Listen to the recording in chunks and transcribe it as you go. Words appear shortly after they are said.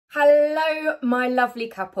Hello my lovely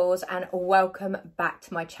couples and welcome back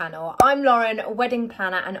to my channel. I'm Lauren, wedding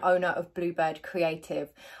planner and owner of Bluebird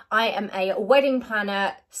Creative. I am a wedding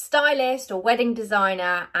planner, stylist or wedding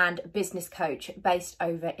designer and business coach based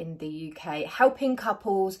over in the UK, helping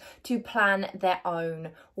couples to plan their own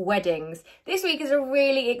weddings. This week is a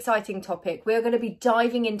really exciting topic. We're going to be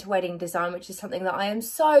diving into wedding design, which is something that I am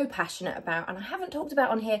so passionate about and I haven't talked about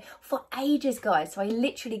on here for ages, guys. So I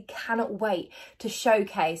literally cannot wait to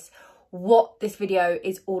showcase what this video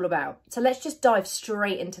is all about. So let's just dive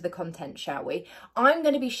straight into the content, shall we? I'm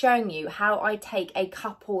going to be showing you how I take a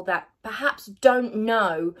couple that perhaps don't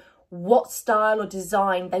know what style or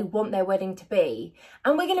design they want their wedding to be,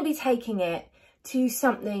 and we're going to be taking it to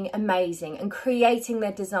something amazing and creating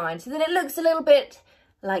their design so that it looks a little bit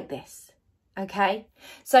like this. Okay,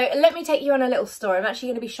 so let me take you on a little story. I'm actually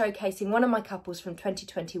going to be showcasing one of my couples from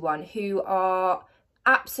 2021 who are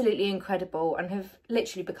absolutely incredible and have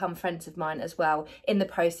literally become friends of mine as well in the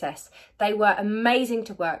process. They were amazing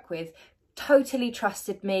to work with, totally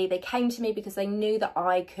trusted me. They came to me because they knew that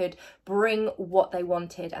I could bring what they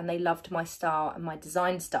wanted and they loved my style and my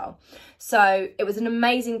design style. So it was an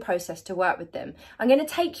amazing process to work with them. I'm going to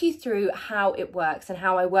take you through how it works and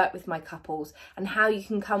how I work with my couples and how you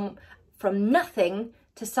can come from nothing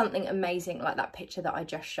to something amazing like that picture that I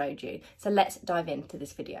just showed you. So let's dive into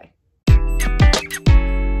this video.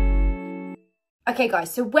 Okay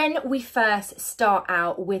guys, so when we first start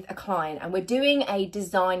out with a client and we're doing a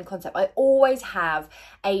design concept, I always have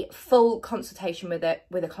a full consultation with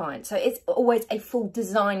a client. So it's always a full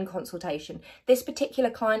design consultation. This particular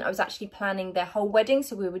client, I was actually planning their whole wedding.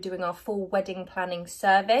 So we were doing our full wedding planning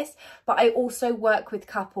service, but I also work with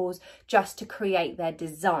couples just to create their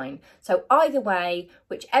design. So either way,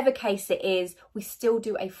 whichever case it is, we still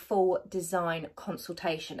do a full design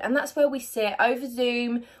consultation. And that's where we sit over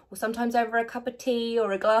Zoom or sometimes over a cup of tea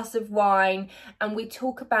or a glass of wine, and we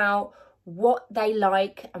talk about what they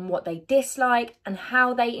like and what they dislike and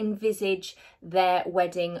how they envisage their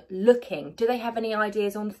wedding looking. Do they have any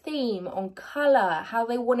ideas on theme, on colour, how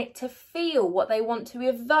they want it to feel, what they want to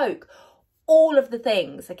evoke, all of the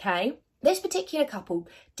things, okay? This particular couple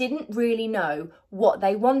didn't really know what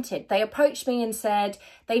they wanted. They approached me and said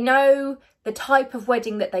they know the type of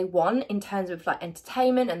wedding that they want in terms of like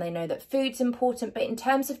entertainment, and they know that food's important, but in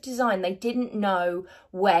terms of design, they didn't know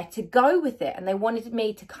where to go with it. And they wanted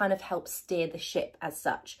me to kind of help steer the ship as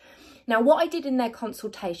such. Now, what I did in their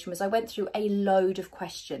consultation was I went through a load of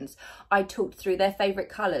questions. I talked through their favourite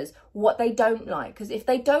colours, what they don't like, because if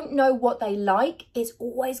they don't know what they like, it's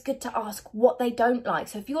always good to ask what they don't like.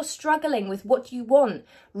 So if you're struggling with what you want,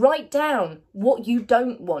 write down what you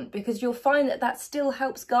don't want, because you'll find that that still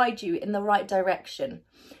helps guide you in the right direction.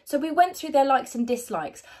 So we went through their likes and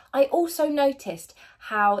dislikes. I also noticed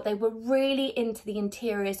how they were really into the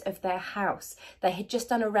interiors of their house. They had just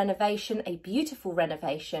done a renovation, a beautiful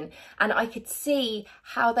renovation, and I could see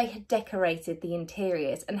how they had decorated the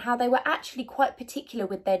interiors and how they were actually quite particular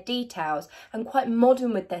with their details and quite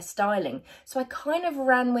modern with their styling. So I kind of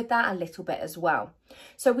ran with that a little bit as well.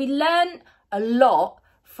 So we learned a lot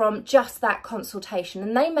from just that consultation,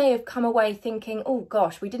 and they may have come away thinking, oh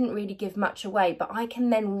gosh, we didn't really give much away, but I can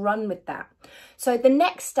then run with that. So the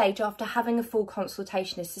next stage after having a full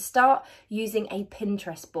consultation is to start using a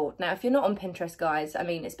Pinterest board. Now, if you're not on Pinterest, guys, I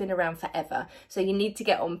mean, it's been around forever, so you need to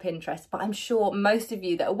get on Pinterest, but I'm sure most of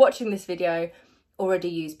you that are watching this video already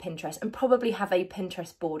use Pinterest and probably have a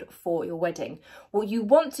Pinterest board for your wedding. What you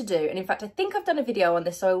want to do, and in fact I think I've done a video on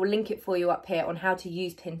this, so I will link it for you up here on how to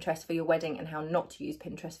use Pinterest for your wedding and how not to use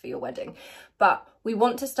Pinterest for your wedding, but we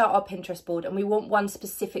want to start our Pinterest board and we want one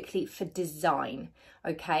specifically for design.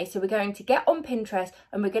 Okay, so we're going to get on Pinterest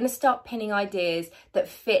and we're going to start pinning ideas that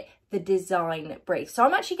fit the design brief. So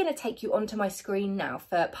I'm actually going to take you onto my screen now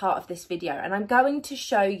for part of this video, and I'm going to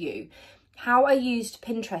show you how I used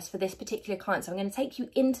Pinterest for this particular client. So I'm going to take you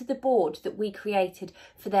into the board that we created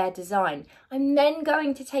for their design. I'm then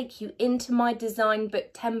going to take you into my design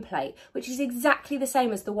book template, which is exactly the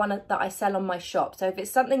same as the one that I sell on my shop. So if it's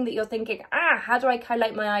something that you're thinking, how do I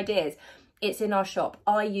collate my ideas? It's in our shop.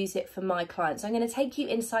 I use it for my clients. So I'm going to take you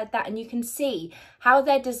inside that, and you can see how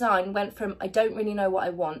their design went from I don't really know what I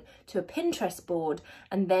want to a Pinterest board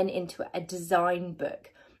and then into a design book.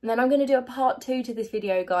 And then I'm going to do a part 2 to this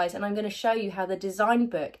video, guys, and I'm going to show you how the design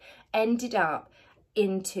book ended up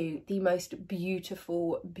into the most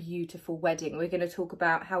beautiful, beautiful wedding. We're going to talk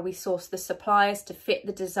about how we sourced the suppliers to fit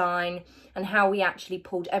the design and how we actually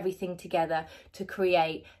pulled everything together to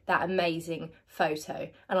create that amazing photo.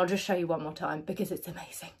 And I'll just show you one more time because it's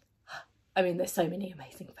amazing. I mean, there's so many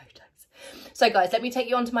amazing photos. So guys, let me take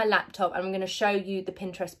you onto my laptop and I'm going to show you the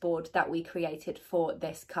Pinterest board that we created for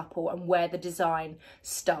this couple and where the design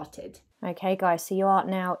started. Okay guys, so you are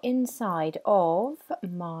now inside of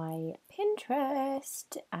my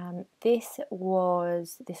Pinterest. This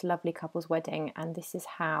was this lovely couple's wedding and this is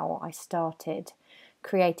how I started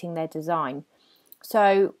creating their design.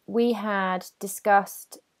 So we had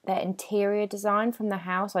discussed their interior design from the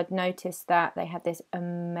house. I'd noticed that they had this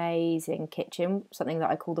amazing kitchen, something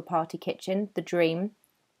that I call the party kitchen, the dream.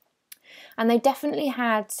 And they definitely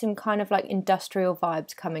had some kind of like industrial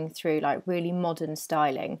vibes coming through, like really modern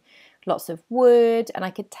styling. Lots of wood, and I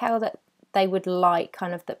could tell that they would like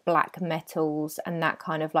kind of the black metals and that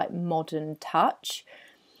kind of like modern touch.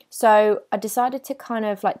 So I decided to kind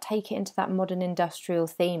of like take it into that modern industrial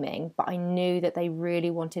theming, but I knew that they really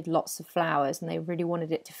wanted lots of flowers and they really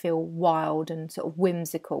wanted it to feel wild and sort of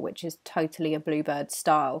whimsical, which is totally a Bluebird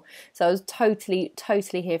style. So I was totally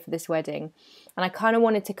here for this wedding. And I kind of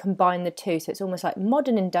wanted to combine the two. So it's almost like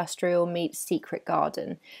modern industrial meets secret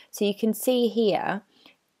garden. So you can see here,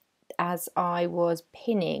 as I was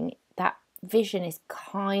pinning, that vision is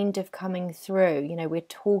kind of coming through. You know, we're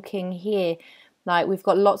talking here, like we've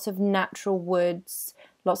got lots of natural woods,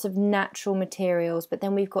 lots of natural materials, but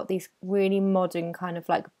then we've got these really modern kind of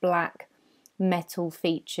like black metal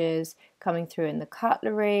features coming through in the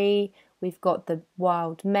cutlery. We've got the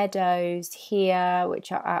wild meadows here,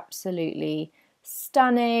 which are absolutely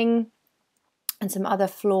stunning, and some other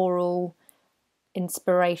floral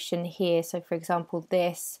inspiration here. So for example,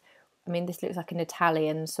 this looks like an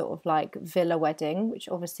Italian sort of like villa wedding, which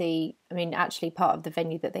obviously, actually part of the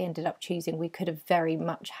venue that they ended up choosing, we could have very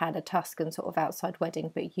much had a Tuscan sort of outside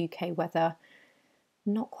wedding, but UK weather,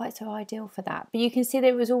 not quite so ideal for that. But you can see that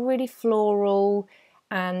it was all really floral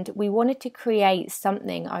and we wanted to create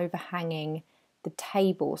something overhanging the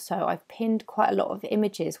table. So I've pinned quite a lot of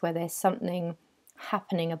images where there's something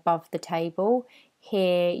happening above the table.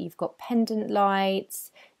 Here you've got pendant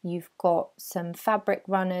lights, you've got some fabric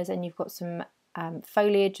runners, and you've got some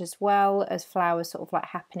foliage as well as flowers sort of like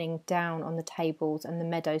happening down on the tables, and the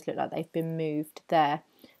meadows look like they've been moved there.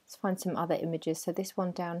 Let's find some other images. So this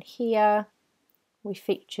one down here, we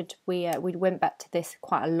went back to this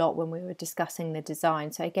quite a lot when we were discussing the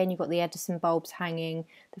design. So again, you've got the Edison bulbs hanging,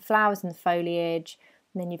 the flowers and the foliage,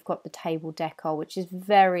 and then you've got the table decor, which is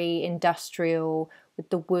very industrial with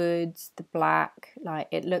the woods, the black, like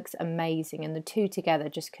it looks amazing, and the two together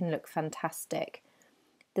just can look fantastic.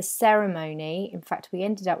 The ceremony, in fact, we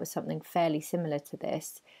ended up with something fairly similar to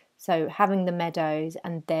this. So having the meadows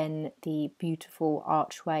and then the beautiful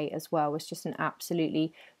archway as well was just an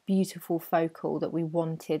absolutely beautiful focal that we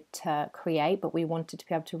wanted to create, but we wanted to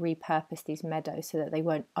be able to repurpose these meadows so that they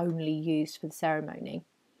weren't only used for the ceremony.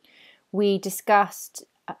 We discussed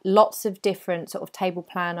lots of different sort of table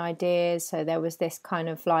plan ideas. So there was this kind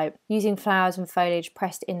of like using flowers and foliage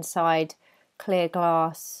pressed inside clear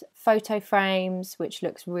glass photo frames, which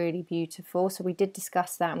looks really beautiful. So we did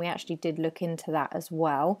discuss that and we actually did look into that as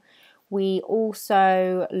well. We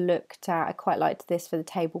also looked at, I quite liked this for the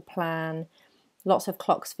table plan, lots of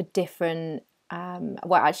clocks for different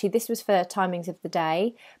well, actually this was for timings of the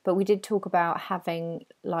day, but we did talk about having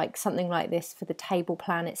like something like this for the table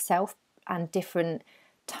plan itself and different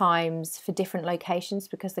times for different locations,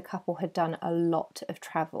 because the couple had done a lot of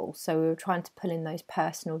travel, so we were trying to pull in those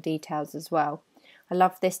personal details as well. I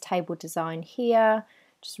love this table design here,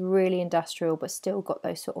 just really industrial but still got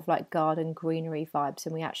those sort of like garden greenery vibes,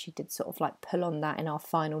 and we actually did sort of like pull on that in our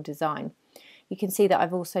final design. You can see that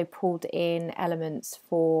I've also pulled in elements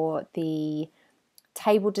for the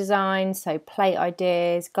table design, so plate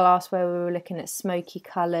ideas, glassware, we were looking at smoky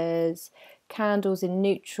colours, candles in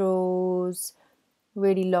neutrals,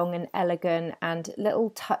 really long and elegant, and little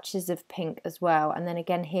touches of pink as well. And then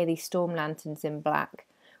again here, these storm lanterns in black.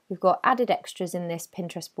 We've got added extras in this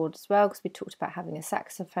Pinterest board as well, because we talked about having a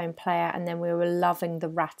saxophone player, and then we were loving the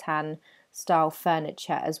rattan style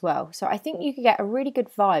furniture as well. So I think you could get a really good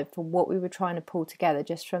vibe for what we were trying to pull together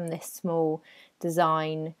just from this small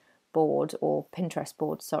design board, or Pinterest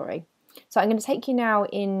board, sorry. So I'm going to take you now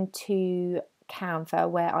into Canva,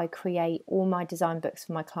 where I create all my design books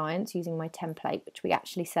for my clients using my template, which we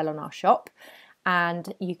actually sell on our shop,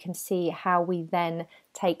 and you can see how we then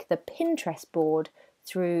take the Pinterest board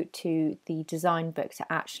through to the design book to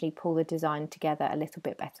actually pull the design together a little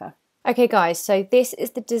bit better. Okay guys, so this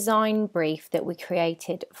is the design brief that we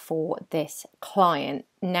created for this client.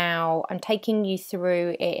 Now I'm taking you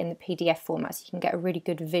through it in the PDF format so you can get a really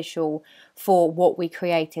good visual for what we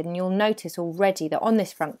created, and you'll notice already that on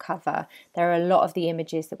this front cover there are a lot of the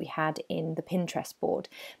images that we had in the Pinterest board.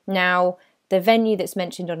 Now the venue that's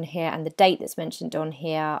mentioned on here and the date that's mentioned on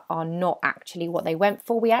here are not actually what they went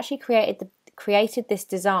for. We actually created this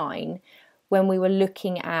design when we were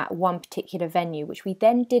looking at one particular venue, which we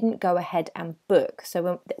then didn't go ahead and book.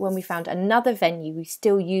 So when we found another venue, we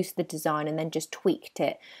still used the design and then just tweaked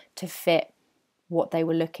it to fit what they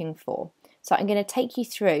were looking for. So I'm going to take you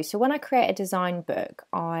through. So when I create a design book,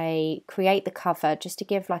 I create the cover just to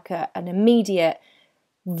give like an immediate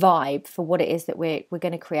vibe for what it is that we're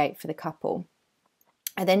going to create for the couple.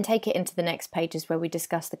 I then take it into the next pages where we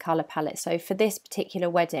discuss the colour palette. So for this particular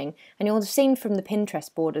wedding, and you'll have seen from the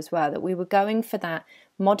Pinterest board as well, that we were going for that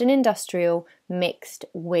modern industrial mixed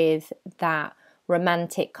with that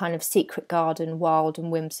romantic kind of secret garden, wild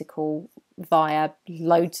and whimsical via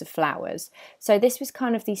loads of flowers. So this was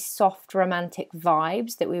kind of these soft romantic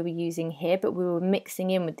vibes that we were using here, but we were mixing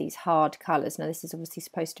in with these hard colours. Now this is obviously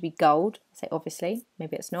supposed to be gold. I say obviously,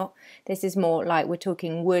 maybe it's not. This is more like we're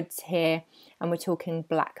talking woods here and we're talking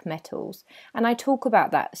black metals. And I talk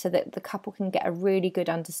about that so that the couple can get a really good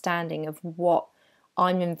understanding of what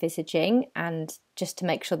I'm envisaging, and just to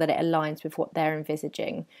make sure that it aligns with what they're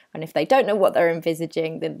envisaging. And if they don't know what they're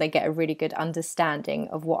envisaging, then they get a really good understanding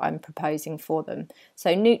of what I'm proposing for them.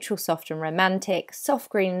 So neutral, soft and romantic, soft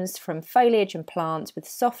greens from foliage and plants with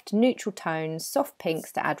soft neutral tones, soft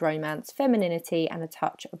pinks to add romance, femininity and a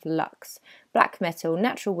touch of luxe. Black metal,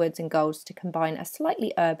 natural woods and golds to combine a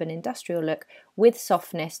slightly urban industrial look with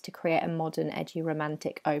softness to create a modern, edgy,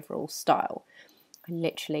 romantic overall style. I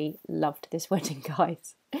literally loved this wedding,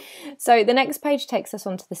 guys. So the next page takes us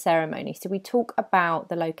on to the ceremony. So we talk about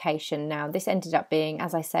the location. Now this ended up being,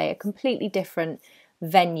 as I say, a completely different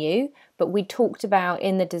venue, but we talked about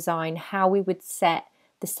in the design how we would set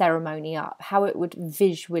the ceremony up, how it would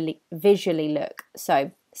visually look.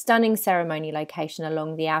 So stunning ceremony location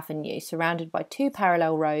along the avenue, surrounded by 2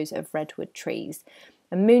 parallel rows of redwood trees.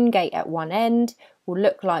 A moon gate at one end will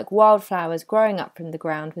look like wildflowers growing up from the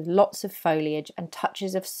ground with lots of foliage and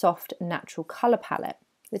touches of soft natural colour palette.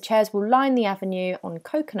 The chairs will line the avenue on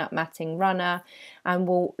coconut matting runner and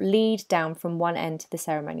will lead down from one end to the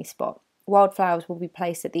ceremony spot. Wildflowers will be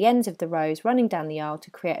placed at the ends of the rows running down the aisle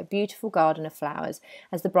to create a beautiful garden of flowers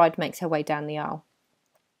as the bride makes her way down the aisle.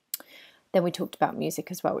 Then we talked about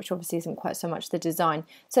music as well, which obviously isn't quite so much the design.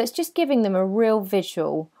 So it's just giving them a real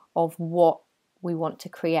visual of what we want to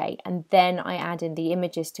create, and then I add in the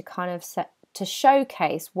images to kind of to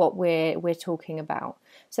showcase what we're talking about.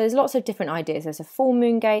 So there's lots of different ideas. There's a full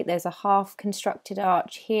moon gate, there's a half constructed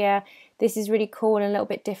arch here. This is really cool and a little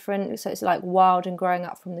bit different, so it's like wild and growing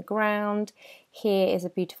up from the ground. Here is a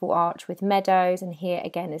beautiful arch with meadows, and here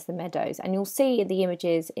again is the meadows. And you'll see the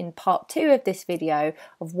images in part 2 of this video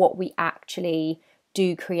of what we actually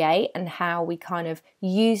do create and how we kind of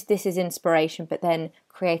use this as inspiration but then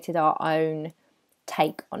created our own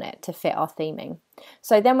take on it to fit our theming.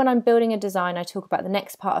 So then when I'm building a design, I talk about the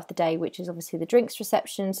next part of the day, which is obviously the drinks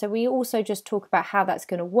reception. So we also just talk about how that's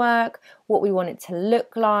going to work, what we want it to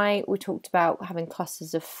look like. We talked about having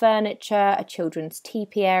clusters of furniture, a children's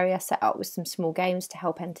teepee area set up with some small games to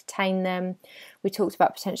help entertain them. We talked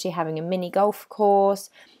about potentially having a mini golf course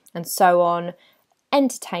and so on,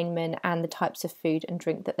 entertainment and the types of food and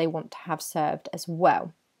drink that they want to have served as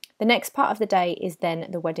well. The next part of the day is then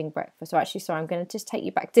the wedding breakfast. So actually, sorry, I'm going to just take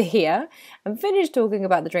you back to here and finish talking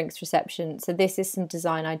about the drinks reception. So this is some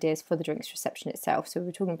design ideas for the drinks reception itself. So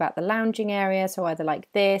we're talking about the lounging area, so either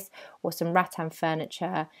like this or some rattan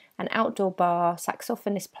furniture, an outdoor bar,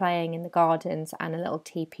 saxophonist playing in the gardens, and a little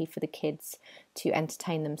teepee for the kids to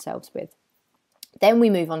entertain themselves with. Then we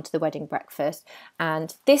move on to the wedding breakfast,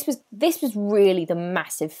 and this was really the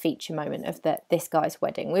massive feature moment of this guy's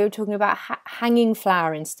wedding. We were talking about hanging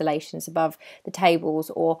flower installations above the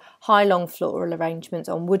tables or high long floral arrangements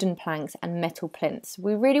on wooden planks and metal plinths.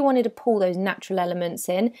 We really wanted to pull those natural elements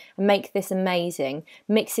in and make this amazing,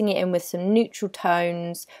 mixing it in with some neutral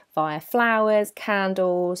tones via flowers,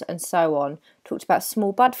 candles and so on. Talked about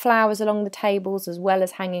small bud flowers along the tables as well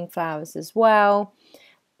as hanging flowers as well.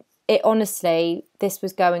 Honestly, this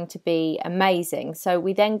was going to be amazing. So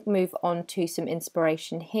we then move on to some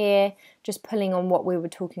inspiration here, just pulling on what we were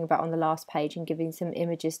talking about on the last page and giving some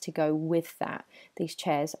images to go with that. These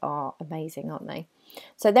chairs are amazing, aren't they?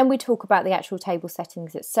 So then we talk about the actual table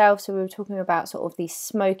settings itself. So we were talking about sort of these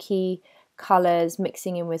smoky colours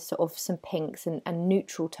mixing in with sort of some pinks and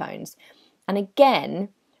neutral tones. And again,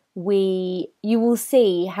 you will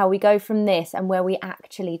see how we go from this and where we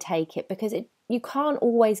actually take it, because you can't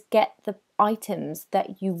always get the items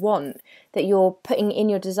that you want, that you're putting in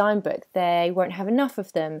your design book. They won't have enough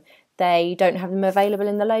of them. They don't have them available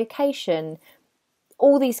in the location.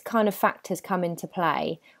 All these kind of factors come into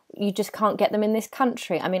play. you just can't get them in this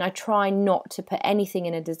country. I mean, I try not to put anything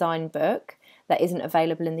in a design book that isn't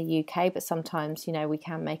available in the UK, but sometimes, you know, we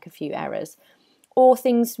can make a few errors. Or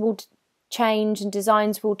things will change and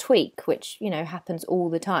designs will tweak, which, you know, happens all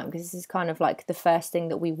the time, because this is kind of like the first thing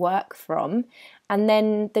that we work from, and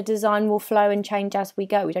then the design will flow and change as we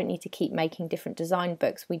go. We don't need to keep making different design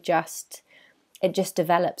books. It just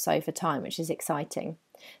develops over time, which is exciting.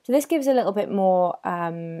 So this gives a little bit more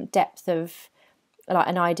depth of like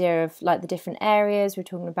an idea of like the different areas. We're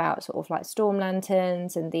talking about sort of like storm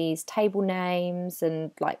lanterns and these table names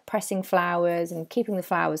and like pressing flowers and keeping the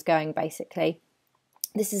flowers going, basically.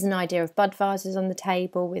 This is an idea of bud vases on the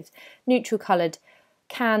table with neutral coloured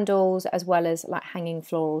candles, as well as like hanging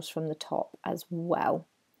florals from the top as well.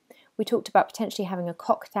 We talked about potentially having a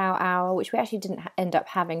cocktail hour, which we actually didn't end up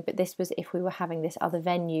having, but this was if we were having this other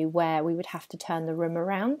venue where we would have to turn the room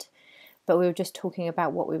around. But we were just talking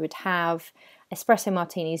about what we would have. Espresso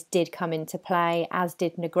martinis did come into play, as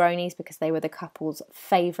did Negronis, because they were the couple's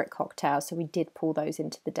favourite cocktails, so we did pull those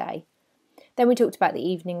into the day. Then we talked about the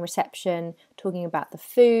evening reception, talking about the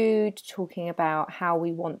food, talking about how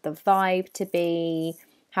we want the vibe to be,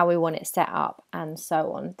 how we want it set up, and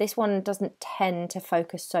so on. This one doesn't tend to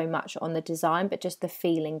focus so much on the design, but just the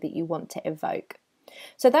feeling that you want to evoke.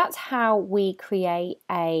 So that's how we create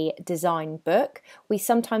a design book. We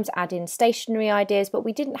sometimes add in stationery ideas, but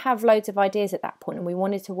we didn't have loads of ideas at that point, and we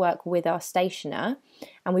wanted to work with our stationer,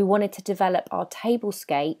 and we wanted to develop our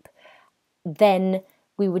tablescape. Then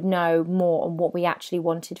we would know more on what we actually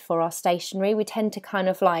wanted for our stationery. We tend to kind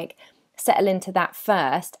of like settle into that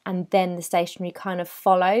first, and then the stationery kind of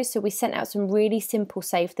follows. So we sent out some really simple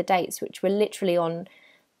save the dates, which were literally on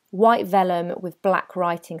white vellum with black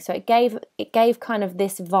writing. So it gave kind of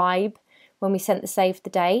this vibe when we sent the save the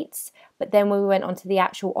dates. But then when we went on to the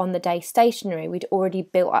actual on the day stationery, we'd already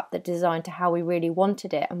built up the design to how we really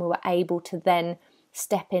wanted it, and we were able to then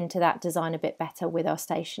step into that design a bit better with our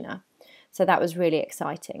stationer. So that was really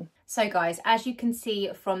exciting. So guys, as you can see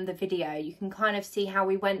from the video, you can kind of see how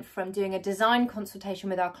we went from doing a design consultation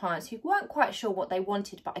with our clients who weren't quite sure what they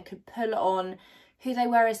wanted, but I could pull on who they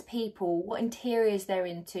were as people, what interiors they're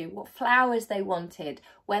into, what flowers they wanted,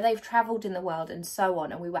 where they've travelled in the world, and so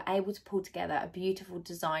on. And we were able to pull together a beautiful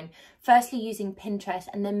design, firstly using Pinterest,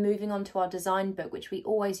 and then moving on to our design book, which we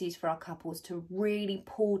always use for our couples to really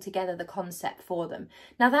pull together the concept for them.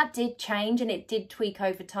 Now that did change and it did tweak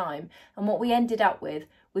over time, and what we ended up with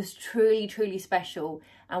was truly, truly special,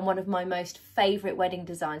 and one of my most favourite wedding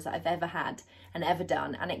designs that I've ever had and ever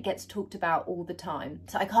done, and it gets talked about all the time.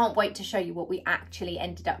 So I can't wait to show you what we actually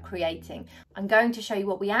ended up creating. I'm going to show you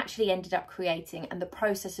what we actually ended up creating and the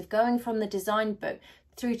process of going from the design book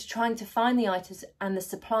through to trying to find the items and the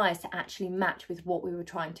suppliers to actually match with what we were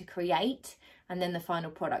trying to create, and then the final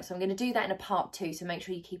product. So I'm going to do that in a part 2, so make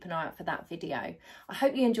sure you keep an eye out for that video. I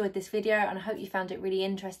hope you enjoyed this video, and I hope you found it really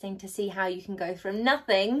interesting to see how you can go from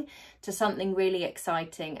nothing to something really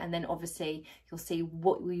exciting, and then obviously you'll see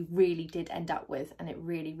what we really did end up with, and it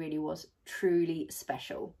really, really was truly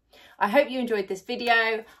special. I hope you enjoyed this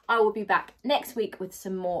video. I will be back next week with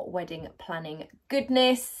some more wedding planning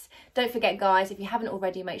goodness. Don't forget guys, if you haven't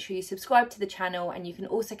already, make sure you subscribe to the channel, and you can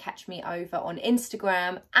also catch me over on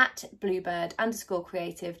Instagram at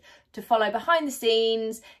Bluebird_creative to follow behind the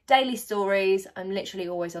scenes, daily stories. I'm literally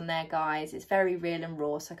always on there guys. It's very real and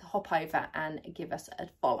raw, so hop over and give us a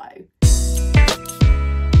follow.